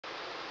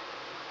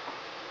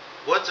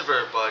What's up,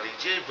 everybody?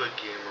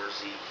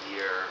 JBookGamerZ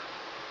here.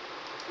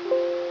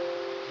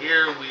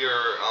 Here we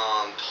are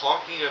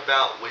talking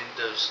about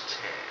Windows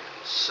 10.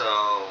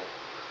 So,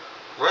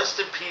 rest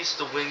in peace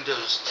to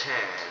Windows 10.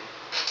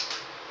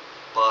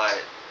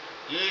 But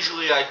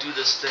usually I do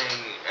this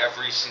thing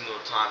every single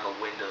time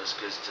a Windows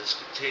gets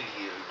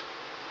discontinued,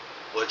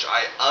 which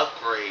I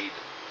upgrade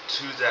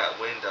to that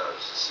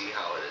Windows to see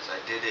how it is. I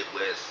did it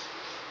with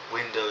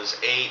Windows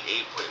 8,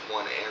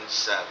 8.1, and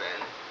 7.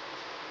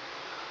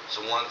 So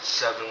once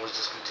 7 was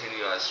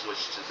discontinued, I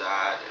switched to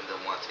that, and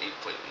then once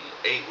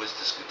 8.8 was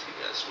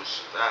discontinued, I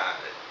switched to that.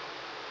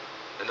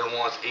 And then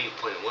once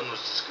 8.1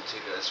 was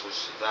discontinued, I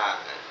switched to that.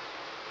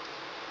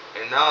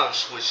 And now I've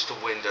switched to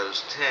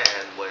Windows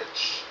 10,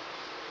 which,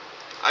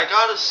 I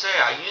gotta say,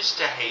 I used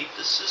to hate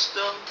the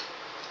system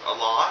a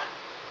lot,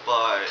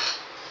 but,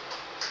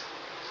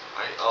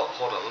 oh,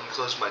 hold on, let me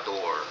close my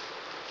door.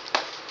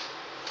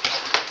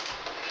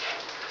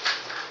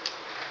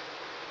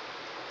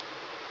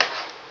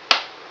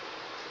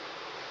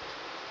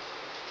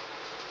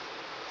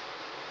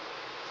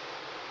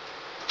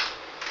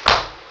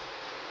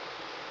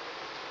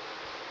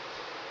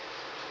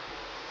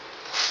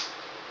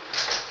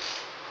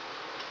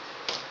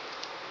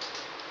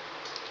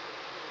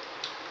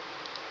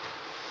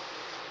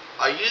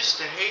 I used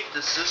to hate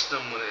the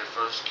system when it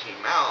first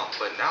came out,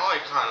 but now I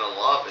kind of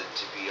love it,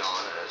 to be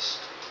honest.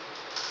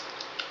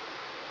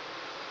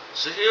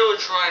 So here we're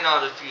trying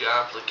out a few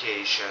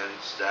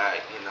applications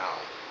that,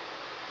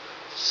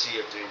 see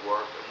if they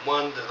work. And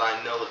one that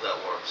I know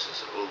that works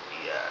is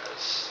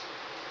OBS.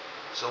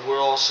 So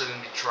we're also going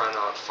to be trying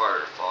out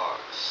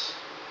Firefox,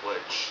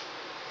 which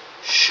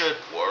should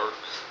work.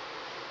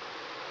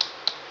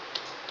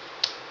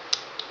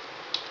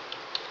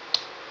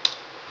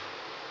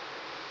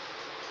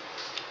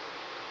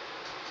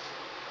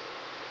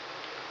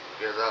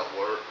 Yeah, that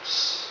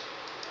works.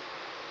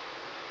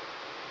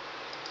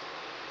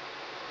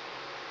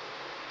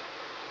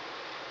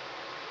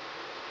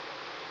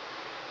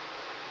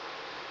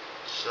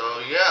 So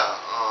yeah,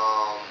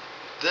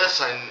 this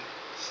I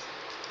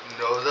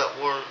know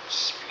that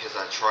works because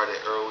I tried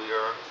it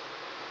earlier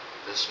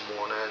this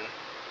morning.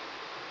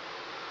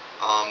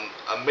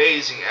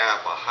 Amazing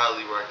app. I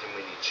highly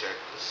recommend you check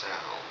this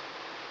out.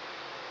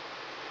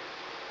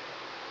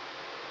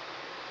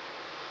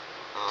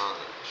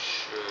 It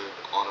should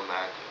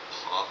automatically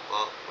pop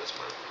up with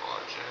my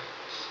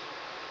projects.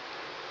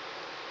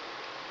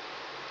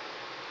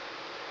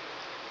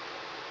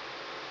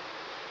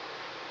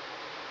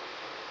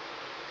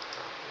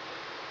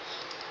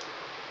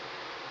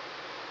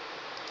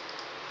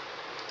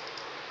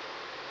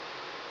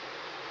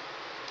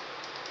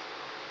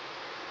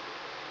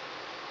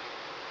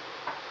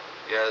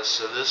 Yeah,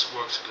 so this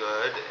works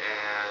good,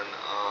 and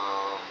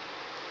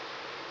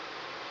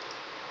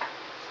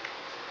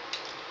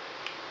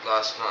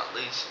last but not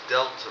least,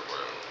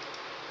 Deltarune.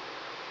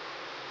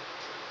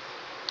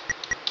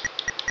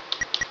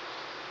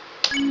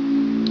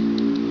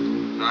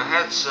 Now I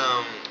had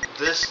some,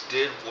 this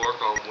did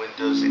work on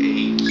Windows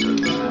 8, so it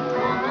should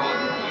work on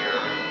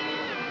here.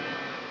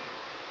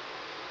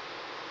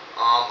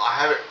 I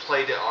haven't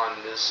played it on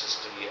this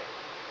system yet,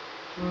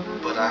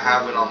 but I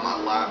have it on my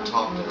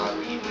laptop that I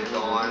beat it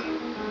on.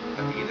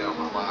 I beat it on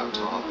my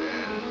laptop,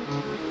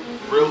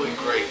 and really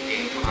great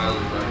game. Highly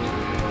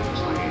recommend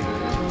playing it.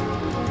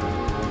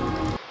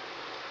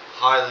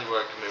 Highly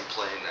recommend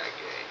playing that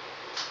game.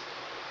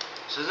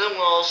 So then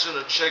we're also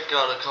going to check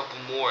out a couple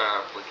more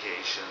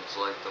applications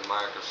like the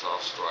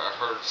Microsoft Store. I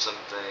heard some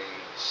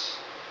things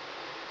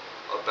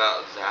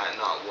about that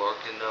not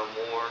working no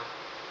more.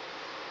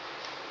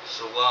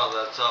 So while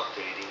that's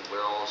updating,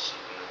 we're also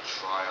going to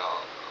try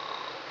out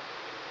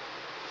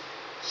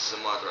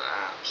some other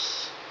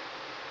apps.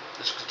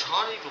 Does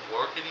Cortana even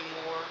work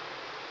anymore?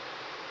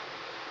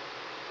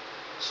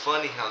 It's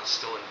funny how it's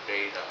still in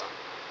beta.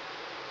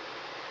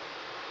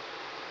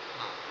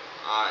 No,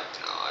 I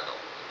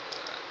don't like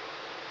that.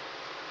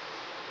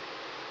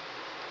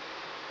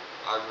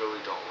 I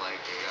really don't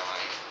like AI.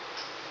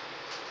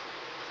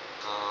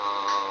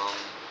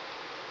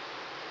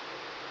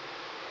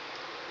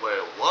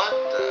 Wait, what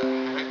the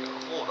heck?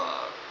 Hold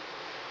up.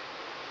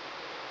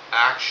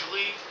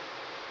 Actually,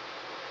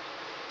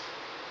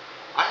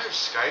 I have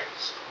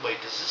Skype.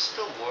 Wait, does this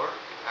still work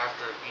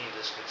after being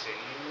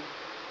discontinued?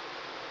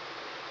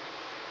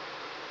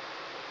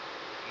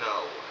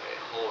 No way.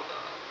 Hold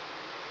up.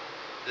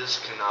 This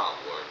cannot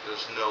work.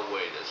 There's no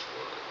way this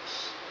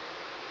works.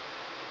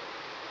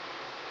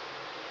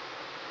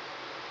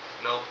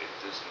 Nope,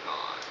 it does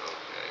not.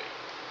 Okay.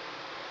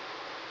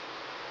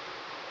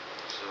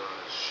 So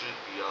it should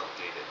be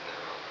updated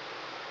now.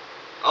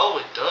 Oh,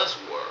 it does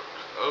work.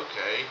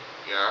 Okay.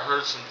 Yeah, I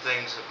heard some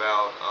things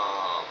about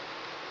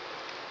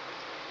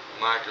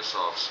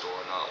Microsoft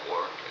Store not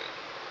working.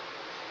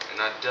 And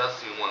I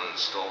definitely want to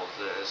install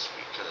this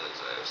because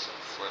I have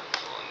some friends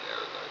on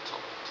there that I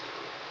talk to.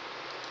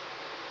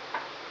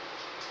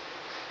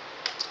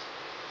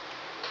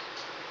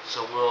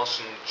 So we're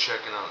also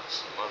checking out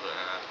some other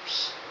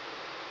apps.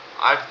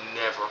 I've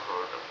never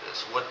heard of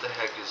this. What the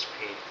heck is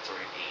Paint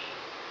 3D?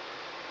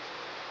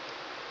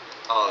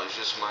 Oh, it's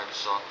just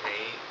Microsoft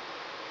Paint.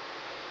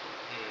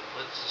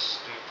 What's the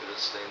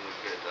stupidest thing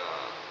we could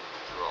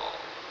draw?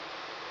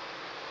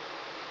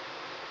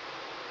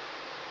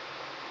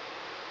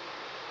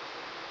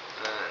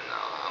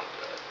 No, I'm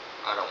good.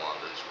 I don't want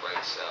those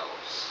bright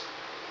cells.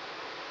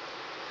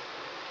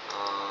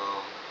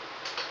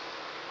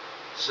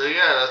 So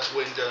yeah, that's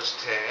Windows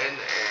 10,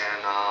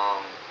 and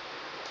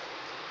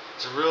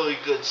it's a really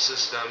good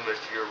system.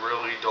 If you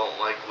really don't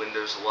like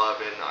Windows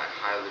 11, I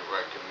highly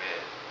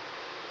recommend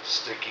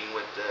sticking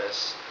with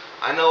this.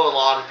 I know a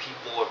lot of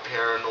people are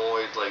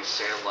paranoid, like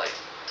saying like,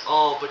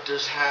 oh, but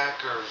there's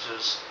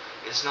hackers,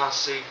 it's not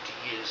safe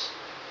to use.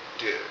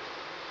 Dude,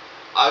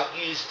 I've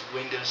used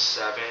Windows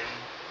 7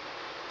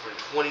 from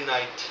 2019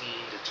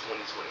 to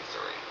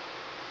 2023.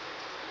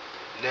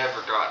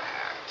 Never got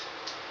hacked.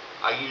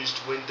 I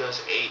used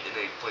Windows 8 and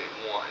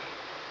 8.1,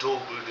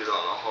 dual booted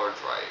on a hard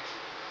drive.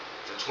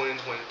 From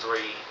 2023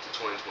 to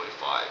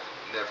 2025,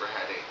 never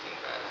had anything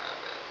bad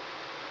happen.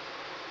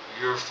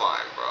 You're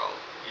fine, bro.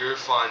 You're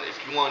fine. If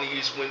you want to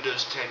use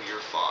Windows 10,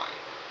 you're fine.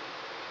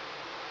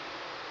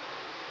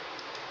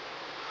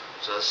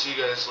 So I'll see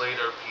you guys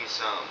later.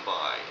 Peace out and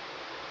bye.